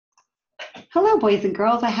Hello, boys and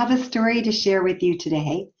girls. I have a story to share with you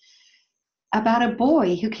today about a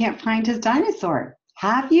boy who can't find his dinosaur.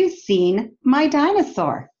 Have you seen my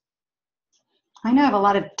dinosaur? I know I have a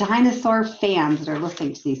lot of dinosaur fans that are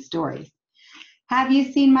listening to these stories. Have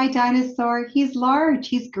you seen my dinosaur? He's large,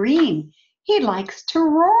 he's green, he likes to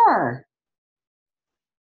roar.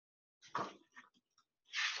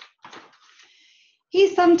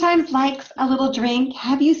 He sometimes likes a little drink.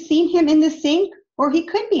 Have you seen him in the sink? Or he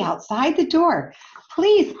could be outside the door.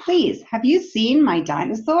 Please, please, have you seen my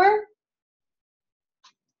dinosaur?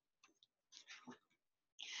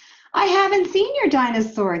 I haven't seen your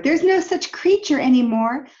dinosaur. There's no such creature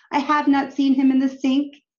anymore. I have not seen him in the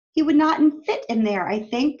sink. He would not fit in there, I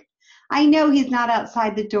think. I know he's not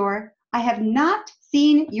outside the door. I have not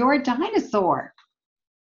seen your dinosaur.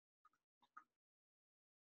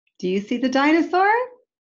 Do you see the dinosaur?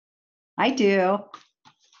 I do.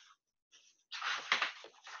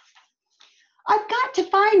 I've got to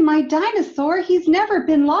find my dinosaur. He's never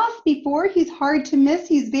been lost before. He's hard to miss.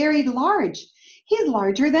 He's very large. He's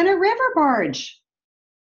larger than a river barge.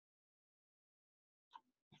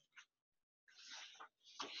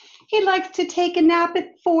 He likes to take a nap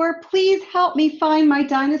at 4. Please help me find my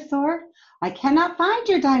dinosaur. I cannot find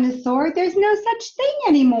your dinosaur. There's no such thing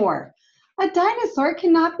anymore. A dinosaur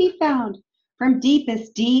cannot be found from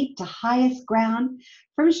deepest deep to highest ground,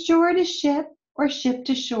 from shore to ship or ship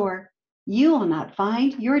to shore. You will not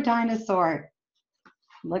find your dinosaur.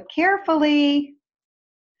 Look carefully.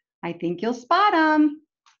 I think you'll spot him.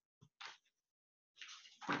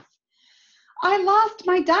 I lost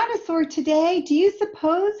my dinosaur today. Do you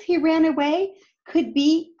suppose he ran away? Could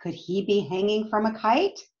he be hanging from a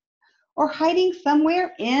kite or hiding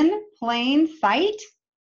somewhere in plain sight?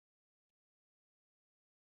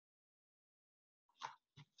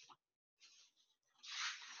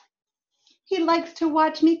 He likes to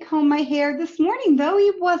watch me comb my hair. This morning, though,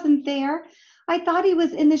 he wasn't there. I thought he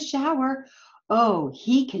was in the shower. Oh,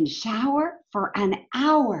 he can shower for an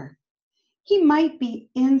hour. He might be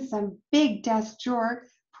in some big desk drawer.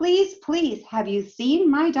 Please, please, have you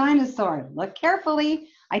seen my dinosaur? Look carefully.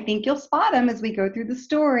 I think you'll spot him as we go through the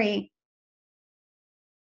story.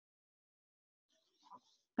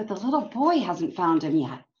 But the little boy hasn't found him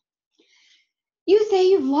yet. You say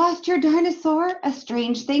you've lost your dinosaur, a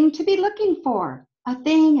strange thing to be looking for. A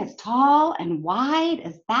thing as tall and wide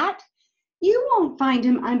as that. You won't find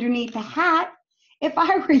him underneath a hat. If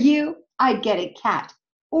I were you, I'd get a cat,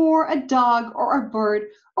 or a dog, or a bird,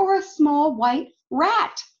 or a small white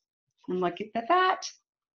rat. And look at that.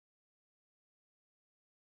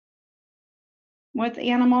 What's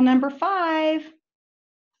animal number 5?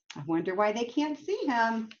 I wonder why they can't see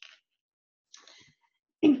him.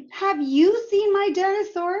 Have you seen my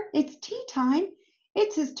dinosaur? It's tea time.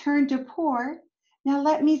 It's his turn to pour. Now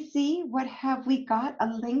let me see, what have we got? A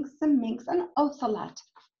lynx, a minx, an ocelot.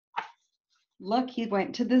 Look, he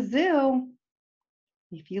went to the zoo.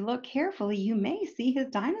 If you look carefully, you may see his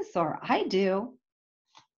dinosaur. I do.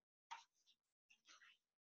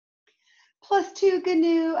 +2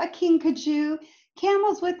 gnu, a kinkajou,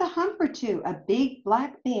 camels with a hump or two, a big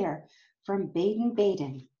black bear from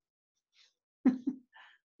Baden-Baden.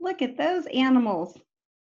 Look at those animals.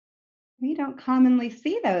 We don't commonly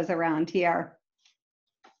see those around here.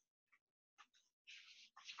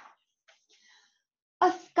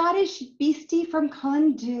 A Scottish beastie from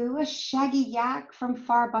Cullen-Dew, a shaggy yak from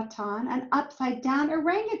Far-Baton, an upside-down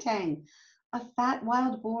orangutan, a fat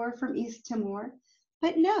wild boar from East Timor.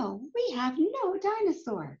 But no, we have no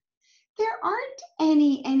dinosaur. There aren't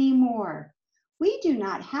any anymore. We do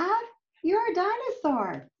not have your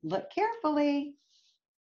dinosaur. Look carefully.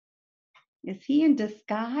 Is he in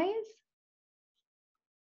disguise?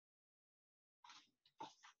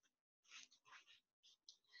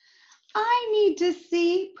 I need to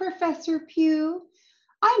see Professor Pugh.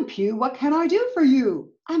 I'm Pugh. What can I do for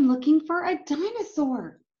you? I'm looking for a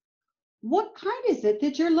dinosaur. What kind is it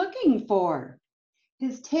that you're looking for?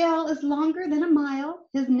 His tail is longer than a mile.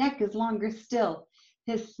 His neck is longer still.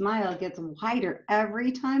 His smile gets wider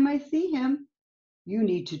every time I see him. You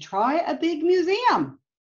need to try a big museum.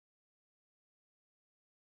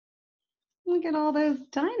 Look at all those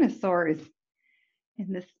dinosaurs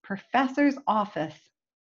in this professor's office.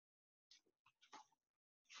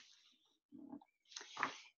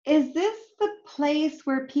 Is this the place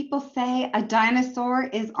where people say a dinosaur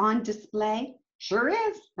is on display? Sure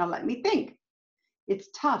is. Now let me think. It's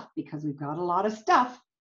tough because we've got a lot of stuff.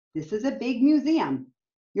 This is a big museum.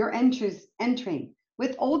 You're entering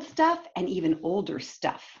with old stuff and even older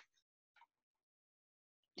stuff.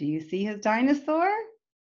 Do you see his dinosaur?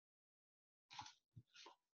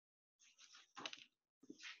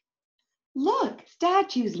 Look,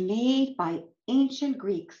 statues made by ancient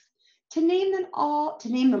Greeks. To name them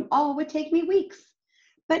all would take me weeks.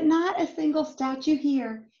 But not a single statue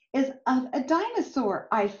here is of a dinosaur,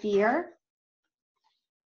 I fear.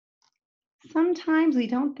 Sometimes we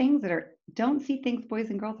don't see things, boys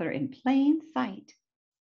and girls, that are in plain sight.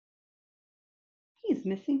 He's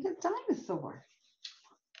missing his dinosaur.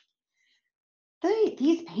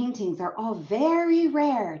 These paintings are all very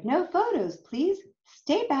rare. No photos, please.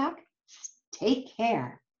 Stay back. Take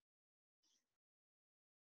care.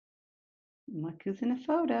 Look who's in a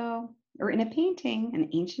photo, or in a painting, an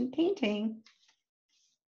ancient painting.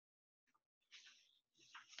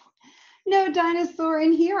 No dinosaur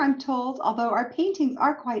in here, I'm told, although our paintings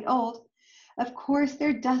are quite old. Of course,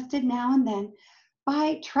 they're dusted now and then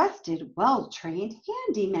by trusted, well-trained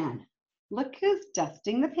handymen. Look who's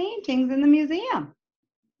dusting the paintings in the museum.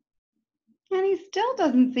 And he still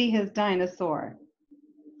doesn't see his dinosaur.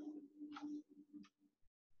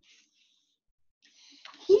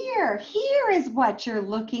 Here is what you're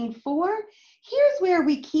looking for. Here's where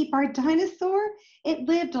we keep our dinosaur. It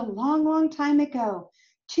lived a long, long time ago,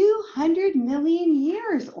 200 million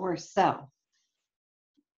years or so.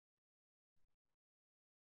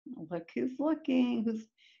 Look who's looking, who's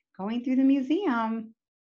going through the museum.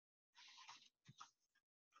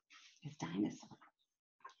 His dinosaur.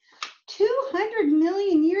 200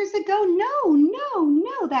 million years ago?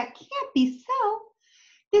 No, that can't be so.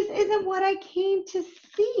 This isn't what I came to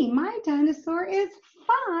see. My dinosaur is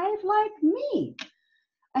 5 like me.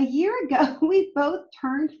 A year ago, we both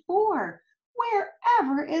turned 4.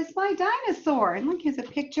 Wherever is my dinosaur? And look, here's a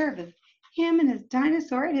picture of him and his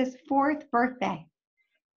dinosaur at his 4th birthday.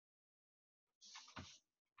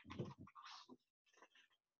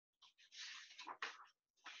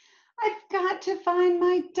 I've got to find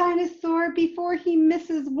my dinosaur before he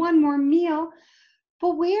misses one more meal.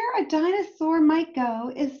 But where a dinosaur might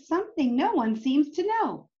go is something no one seems to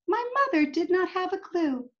know. My mother did not have a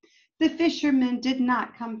clue. The fishermen did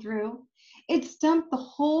not come through. It stumped the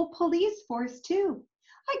whole police force too.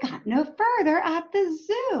 I got no further at the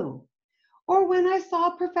zoo. Or when I saw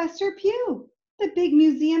Professor Pugh, the big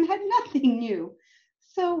museum had nothing new.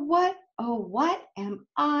 So what, oh, what am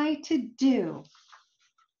I to do?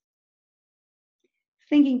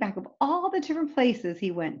 Thinking back of all the different places he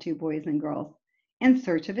went to, boys and girls, in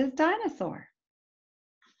search of his dinosaur.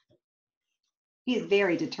 He is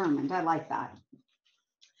very determined. I like that.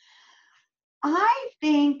 I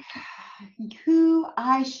think who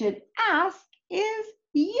I should ask is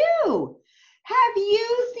you. Have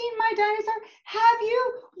you seen my dinosaur? Have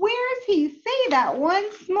you? Where is he? Say that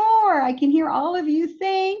once more. I can hear all of you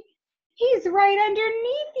saying, he's right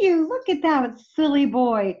underneath you. Look at that silly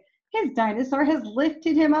boy. His dinosaur has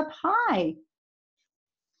lifted him up high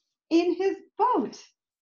in his boat.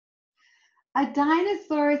 A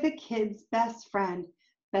dinosaur is a kid's best friend,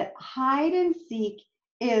 but hide and seek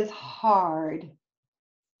is hard.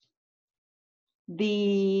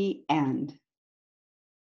 The end.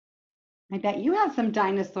 I bet you have some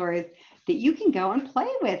dinosaurs that you can go and play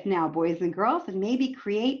with now, boys and girls, and maybe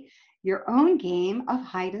create your own game of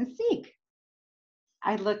hide and seek.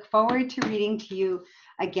 I look forward to reading to you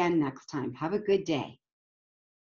again next time. Have a good day.